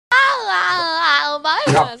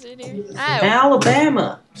hazard here. Ow.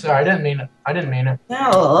 Alabama. Sorry, I didn't mean it. I didn't mean it.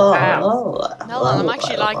 Oh, Hold on, I'm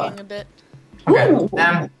actually lagging a bit.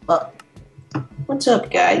 Okay. What's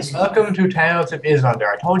up, guys? Welcome to Tales of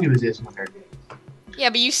Isvandir. I told you it was Isvandir. Yeah,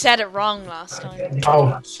 but you said it wrong last time.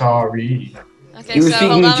 Oh, sorry. Okay, You were so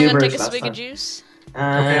speaking hold on, I'm gonna gibberish take a last swig time. of juice.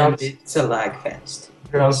 It's a lag fest.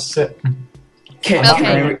 I'll sit. Can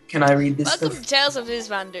I read this Welcome stuff? to Tales of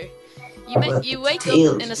Isvandir. Welcome You to wake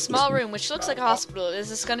Tales up in a of small Isvandir. room which looks like a hospital. Is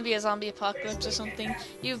this going to be a zombie apocalypse or something?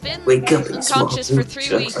 You've been Wake up in small unconscious room, for 3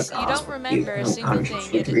 looks weeks. like a You don't hospital. remember a You've been single unconscious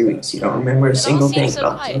thing. for 3 weeks. You don't remember a It all single thing. seems so It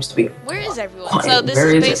all quiet. seems to be Where is everyone? quiet. So this Where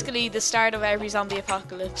is is it? basically the start of every zombie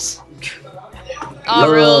apocalypse. Oh,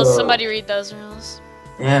 rules. Somebody read those rules.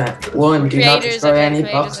 Yeah. 1. Do not Creators, destroy okay, any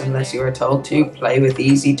creators blocks are in unless there. you are told to. Play with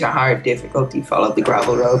easy to hard difficulty. Follow the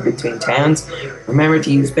gravel road between towns. Remember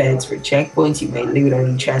to use beds for checkpoints. You may loot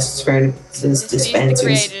any chests, furnaces, These are the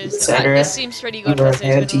dispensers, creators. etc. This seems pretty You good are because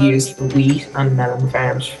there's allowed to been a lot of use the people. wheat and melon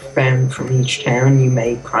farms found from each town. You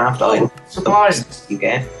may craft items. Supplies. You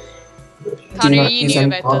get. Connor, Do not you use knew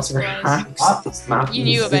any about those bots or supplies. hacks. This map You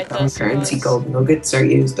knew uses about those currency. supplies. Gold nuggets are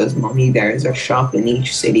used as money. There is a shop in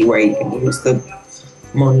each city where you can use the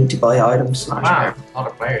money to buy items. Wow, a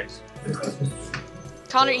lot of players.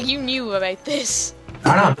 Connor, you knew about this.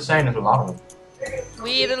 I know, I'm just saying there's a lot of them.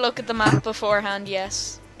 We had a look at the map beforehand,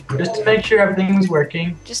 yes. Just to make sure everything was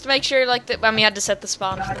working. Just to make sure, like, that when we had to set the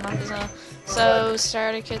spawn for the map as well. So,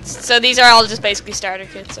 starter kits. So these are all just basically starter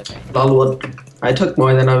kits, okay. Lolwood. I took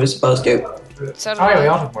more than I was supposed to. So Oh yeah, we do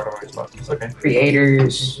all have more than we're supposed to. It's okay.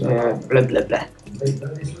 Creators, blah blah blah.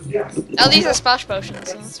 Oh, these are splash potions.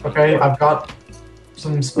 So that's Okay, I've got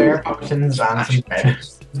some spare potions and some bread.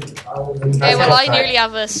 okay, well, I nearly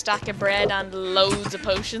have a stack of bread and loads of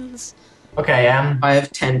potions. Okay, I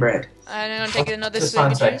have 10 bread. I'm gonna take another Just swig of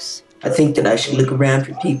one sec. juice. I think that I should look around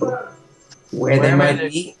for people. Where they might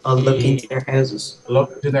be, I'll look into their houses.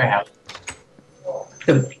 Look to their house.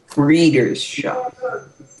 The breeder's shop.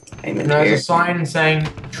 I'm in There's here. a sign saying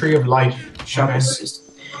Tree of Light. Shop Okay. assistant.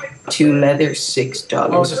 2 leather,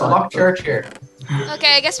 $6. Oh, there's a locked church here.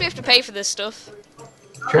 Okay, I guess we have to pay for this stuff.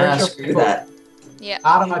 Church of Screw people. that. Yeah.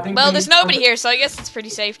 Adam, I think Well, we there's need nobody here, so I guess it's pretty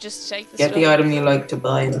safe just to take this Get stuff. the item you like to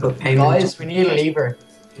buy and put payment. Guys, we need a lever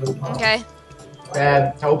Okay.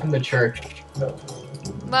 to open the church.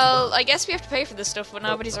 Well, I guess we have to pay for this stuff, but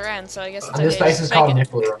nobody's around, so I guess it's And this okay. place Just is take called it.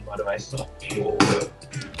 Nickel Room, by the way.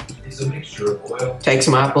 Take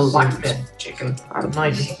some apples and Blacksmith. chicken. Adam.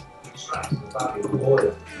 Nice.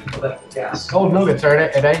 Gold nuggets, are they?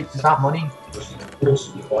 Is that money?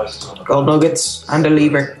 Gold nuggets and a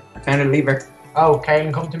lever. I found a lever. Oh,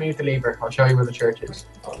 Kane, come to me with the lever. I'll show you where the church is.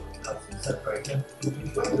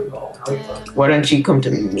 Why don't you come to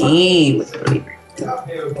me with the lever?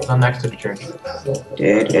 I'm next to the church.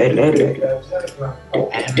 Do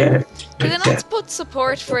they not put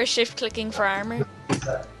support for a shift clicking for armor?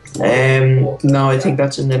 No, I think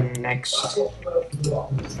that's in the next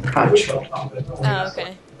patch. Oh,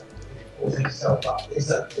 okay.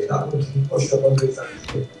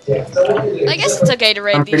 I guess it's okay to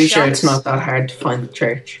raid I'm these pretty shops. sure it's not that hard to find the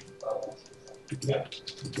church.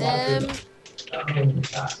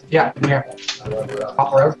 Yeah, here.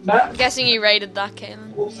 Pop road. I'm guessing you raided that,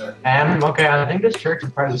 Kaelin. Okay, I think this church is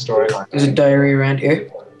part of the storyline. There's a diary around here.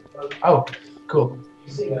 Oh, cool.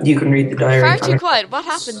 You can read the diary. Far too Connor. quiet. What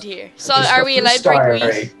happened here? So, Just are we allowed to break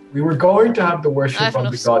wheat? We were going to have the worship I have of the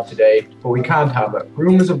enough god today, but we can't have it.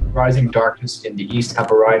 Rumors of rising darkness in the east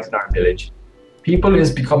have arrived in our village. People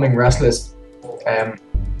is becoming restless.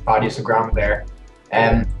 Bodies of ground there.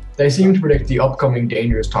 They seem to predict the upcoming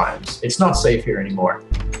dangerous times. It's not safe here anymore.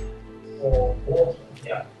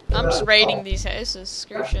 I'm just raiding these houses.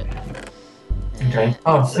 Screw shit. Okay.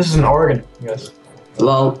 Oh, this is an organ. Yes.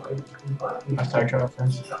 Lol. That's our job,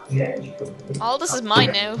 friends. All this is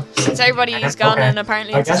mine now. Since everybody's gone Okay. and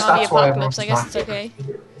apparently I it's a guess zombie that's why apocalypse, I guess everyone's it's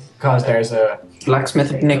okay. Because there's a.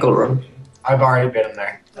 Blacksmith at Nickel Room. I've already been in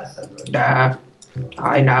there.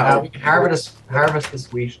 I know. We can harvest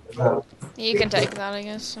this wheat as well. You can take that, I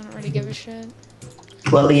guess. I don't really give a shit.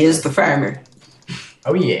 Well, he is the farmer.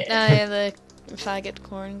 Oh yeah. Yeah, the faggot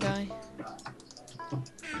corn guy.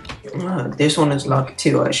 This one is locked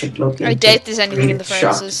too. I should look. I into doubt there's anything in the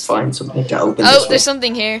shop to furnaces. find something to open. Oh, this there's one.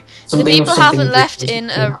 something here. Something The of people something haven't left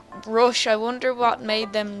different. in a rush. I wonder what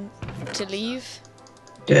made them to leave.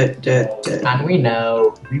 And we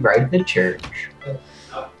know we ride the church.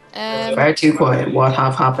 Far too quiet. What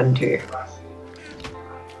have happened here?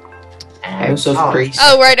 House of Priest.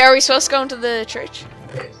 Oh, right. Are we supposed to go into the church?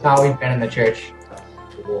 No, we've been in the church.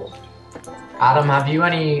 Adam, have you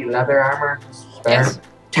any leather armor spare? Yes.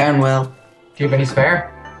 Townwell. Do you have any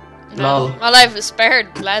spare? No. Lol. Well, I've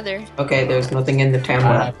spared leather. Okay, there's nothing in the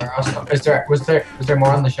town. Was there more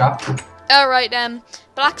on the shop? Alright,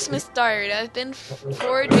 blacksmith diary. I've been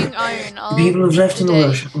forging iron all People have left in the day.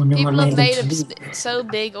 rush. I wonder what People have led them made to up leave. so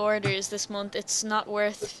big orders this month. It's not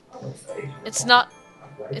worth. It's not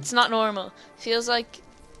normal. Feels like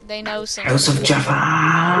they know something. House of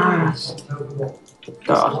Jaffa.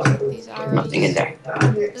 God, These arrows. nothing in there.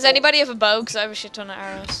 Does anybody have a bow? Because I have a shit ton of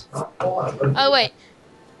arrows. Oh wait,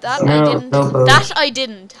 that No, I didn't. no bow. That I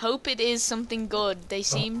didn't. Hope it is something good. They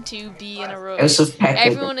seem to be in a rush. House of Pekka.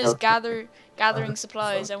 Everyone is gathering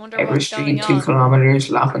supplies. I wonder Every what's going street 2 on. kilometers,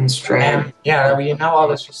 Lappin Strand. Yeah, we know all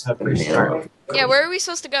this was a pre-start. Yeah, where are we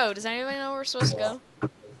supposed to go? Does anybody know where we're supposed to go?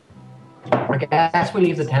 I guess we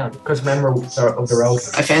leave the town because remember of the road.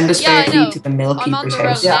 I found the Yeah, spare I know. key to the mill I'm on keeper's the road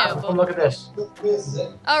house. now. Yeah, come look at this.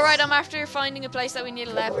 Oh right, I'm after finding a place that we need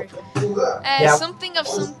a lever. Yeah. Something of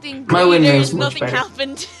something. My windmill's Breeders, much nothing better.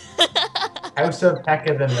 happened. House of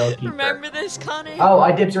Pekka the Millkeeper. Remember this, Connor? Oh,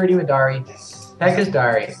 I did reading a diary. Pekka's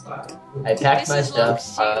diary. I packed This my is stuff.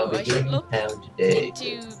 Luke's too. I'll be I should leaving look town today.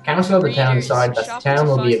 To Council of the town breeders' decided that the shop town to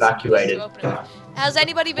will be find some evacuated. place to open it. Has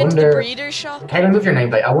anybody been to the Wonder- breeder's shop? Caleb, move your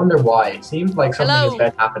name, I wonder why. It seems like something Hello? has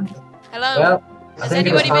been happened. Hello? Well, I Has think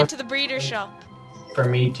it was anybody been time to the breeder's shop? for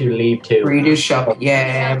me to leave too. Breeder's shop. Yeah,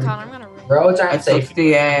 Yeah, Connor, I'm gonna run. Roads I aren't took safe.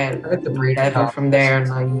 the Look at the breeder lever shop. from there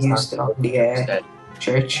and I used it on the Instead.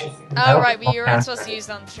 church. Oh right, but you Okay. weren't supposed to use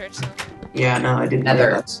that on the church now. Yeah, no, I didn't know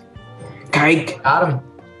Leather. that. Kike. Adam.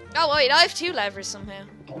 Oh wait, I have 2 levers somehow.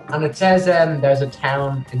 And it says there's a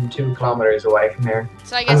town in 2 kilometers away from here.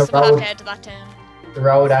 So I And guess the we'll have road- to head to that town. The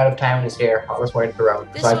road out of town is here. Oh, let's wait for the road.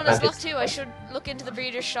 This So I one has planted- got 2. I should look into the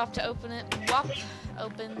breeder's shop to open it. Whop.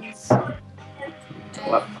 Opens.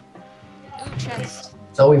 Whop. Ooh, chest.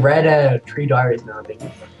 So we read 3 diaries now, I think.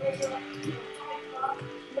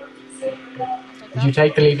 Did you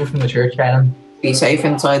take the lever from the church, Callum? Be safe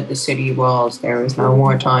inside the city walls. There is no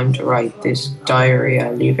more time to write this diary.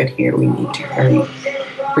 I leave it here. We need to hurry.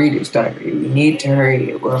 Breeder's diary. We need to hurry.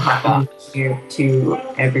 It will happen here to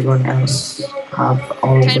everyone else. Have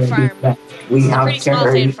already farm. left. We It's a have pretty to small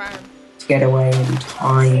hurry town farm. to get away in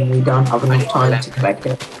time. We don't have enough time to collect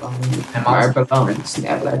our belongings.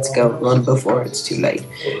 Now let's go. Run before it's too late.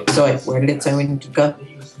 So where did it say we need to go?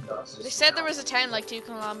 They said there was a town like 2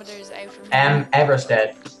 kilometers out from here.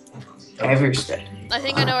 Everstead. Everstead. I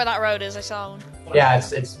think I know where that road is. I saw one. Yeah,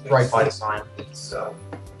 it's right by the sign. So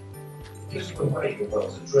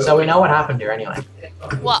we know what happened here anyway.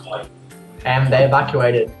 What? They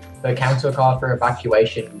evacuated. The council called for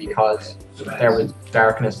evacuation because there was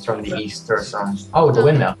darkness from the east or some. Oh, the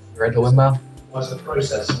windmill. You read the windmill? We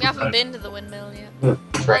haven't been to the windmill yet.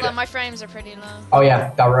 It's right Hold on, there. my frames are pretty low. Oh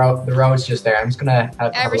yeah, the road's just there. I'm just gonna have a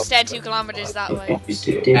look. Everstead 2 kilometers that way.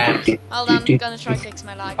 Hold on, I'm gonna try to fix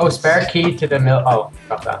my lag. Oh, spare key to the mill. Oh,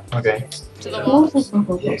 got that. Okay. To the wall.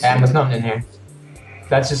 There's nothing in here.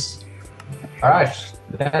 That's just. Alright.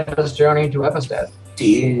 Let us journey to Everstead.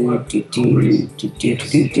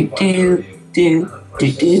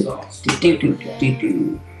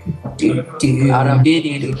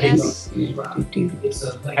 Yes.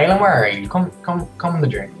 Alan, where are you? Come on the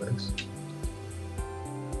journey with us.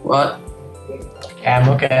 What?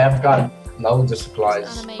 Okay, I've got loads of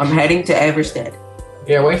supplies. Animation. I'm heading to Everstead.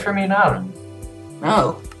 Yeah, wait for me now.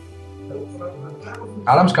 No.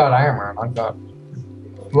 Adam's got armor and I've got.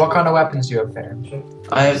 What kind of weapons do you have there?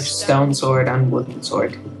 I have stone sword and wooden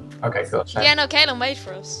sword. Okay, cool. Same. Yeah, no, Caleb, wait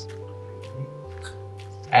for us.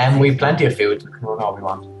 And we've plenty of food. We can run all we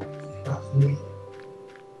want.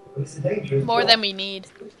 More than we need.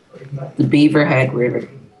 The Beaverhead River.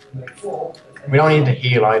 We don't need to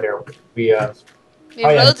heal either. We We have Oh,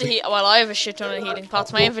 yeah. loads of heat. Well, I have a shit ton of heating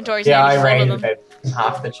pots. My inventory's yeah, I nearly full raided of them. about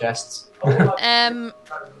half the chests.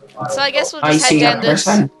 So I guess we'll I just see head a down this.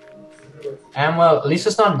 person. Well, at least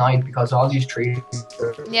it's not night because all these trees.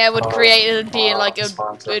 Yeah, it would create. It'd be like a.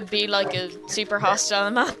 sponsor. It'd be like a super hostile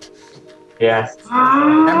map. Yeah.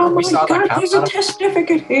 Oh we my saw that god, there's a camp.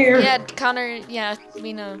 testificate here. Yeah, Connor. Yeah,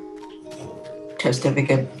 we know.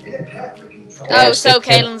 Testificate. Oh, so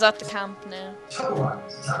Caelan's at the camp now.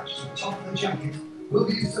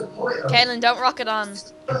 Caelan, don't rock it on.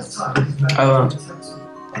 I won't.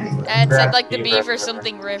 It said like the beaver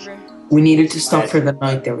something river. We needed to stop for the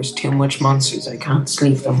night. There was too much monsters. I can't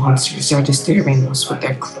sleep. The monsters are disturbing us with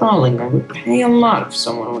their crawling. I would pay a lot if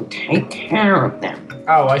someone would take care of them.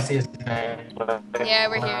 Oh, I see his name. Yeah,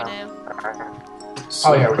 we're here now.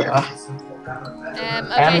 Oh, yeah, we're here.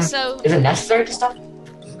 Okay, so Is it necessary to stop?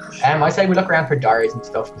 I say we look around for diaries and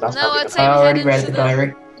stuff. That's No, probably I'd good. say I we head already into read the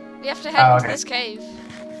diary. we have to head into okay. this cave.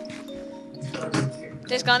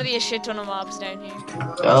 There's gonna be a shit ton of mobs down here.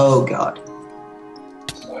 Oh god.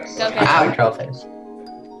 Go, okay. Hashtag trophies.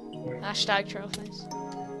 Hashtag trophies.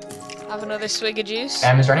 Have another swig of juice.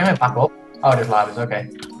 Is there any way back up? Oh, there's lavas, okay.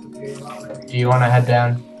 Do you want to head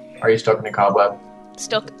down? Or are you stuck in a cobweb?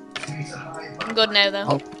 Stuck. I'm good now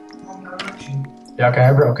though. Yeah, okay,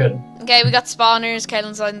 I broke it. Okay, we got spawners.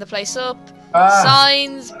 Caitlin's lighting the place up. Ah!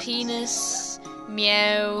 Signs, penis,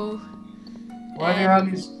 meow. What are all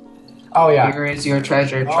these? Oh, yeah. Here is your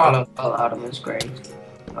treasure. Trollop fell out of his grave.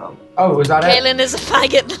 Oh, was that it? Caitlin is a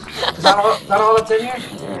faggot. Is that all that's in here?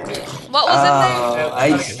 What was in there? Oh,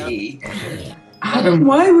 I see. Adam,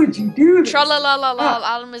 why would you do this? Trollalalalal.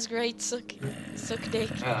 Adam is great. Suck dick.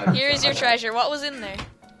 Oh, Here is your treasure. What was in there?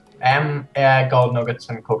 Gold nuggets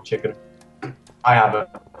and cooked chicken. I have it.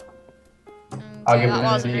 I'll Okay, give that it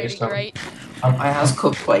wasn't to you really some. great. I has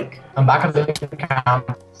cooked like. I'm back at the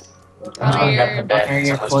camp. I'm gonna get the bed. Where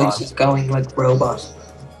your voice is going like robot.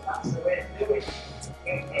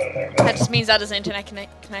 That just means that his internet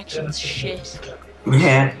connection's shit.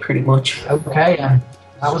 Yeah, pretty much. Okay,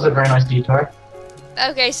 that was a very nice detour.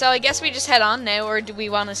 Okay, so I guess we just head on now, or do we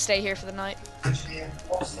want to stay here for the night?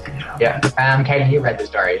 Yeah. Katie, you read the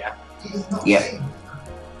story, yeah? Yep.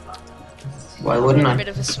 Why wouldn't A I? bit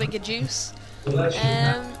of a swig of juice.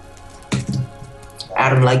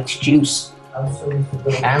 Adam likes juice.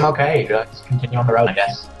 Okay, let's continue on the road, I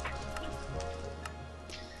guess.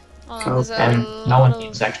 Oh, Cool. there's a No one lot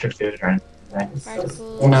needs of extra food or anything.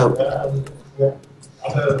 particles, No.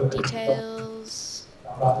 details.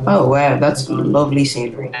 Oh wow, that's lovely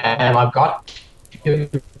scenery. I've got 2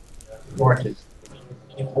 torches.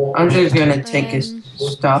 I'm just gonna take a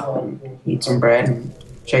stop and eat some bread and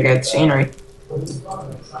check out the scenery.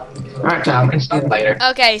 Alright, We Tom. can stop later.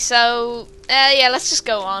 Okay, so yeah, let's just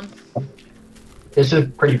go on. This is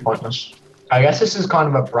pretty pointless. I guess this is kind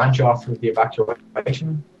of a branch off of the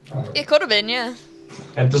evacuation. It could have been, yeah.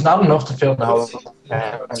 And there's not enough to fill the whole.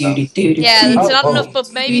 Yeah, it's not Oh. enough,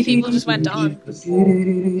 but maybe people just went on.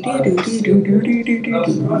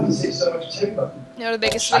 You're the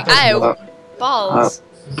biggest swing. Ow! Balls.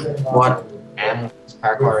 What?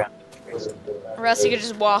 Parkour around. Or else you could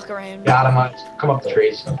just walk around. Yeah, Adam, come up the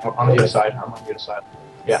trees. I'm on the other side. I'm on the other side.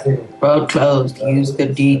 Yeah. Road closed. Use the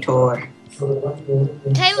detour.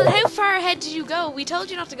 Caitlin, how far ahead did you go? We told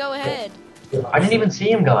you not to go ahead. I didn't even see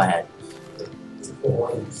him go ahead.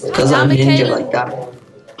 Because I'm Damn it, ninja Caitlin. like that.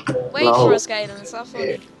 Wait Lol. for us, Caitlin. It's not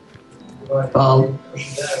funny. Well,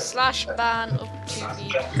 /ban up to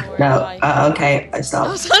the no. like. Okay, I I stopped.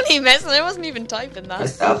 was only messing. I wasn't even typing I that.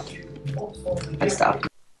 stopped. I stopped.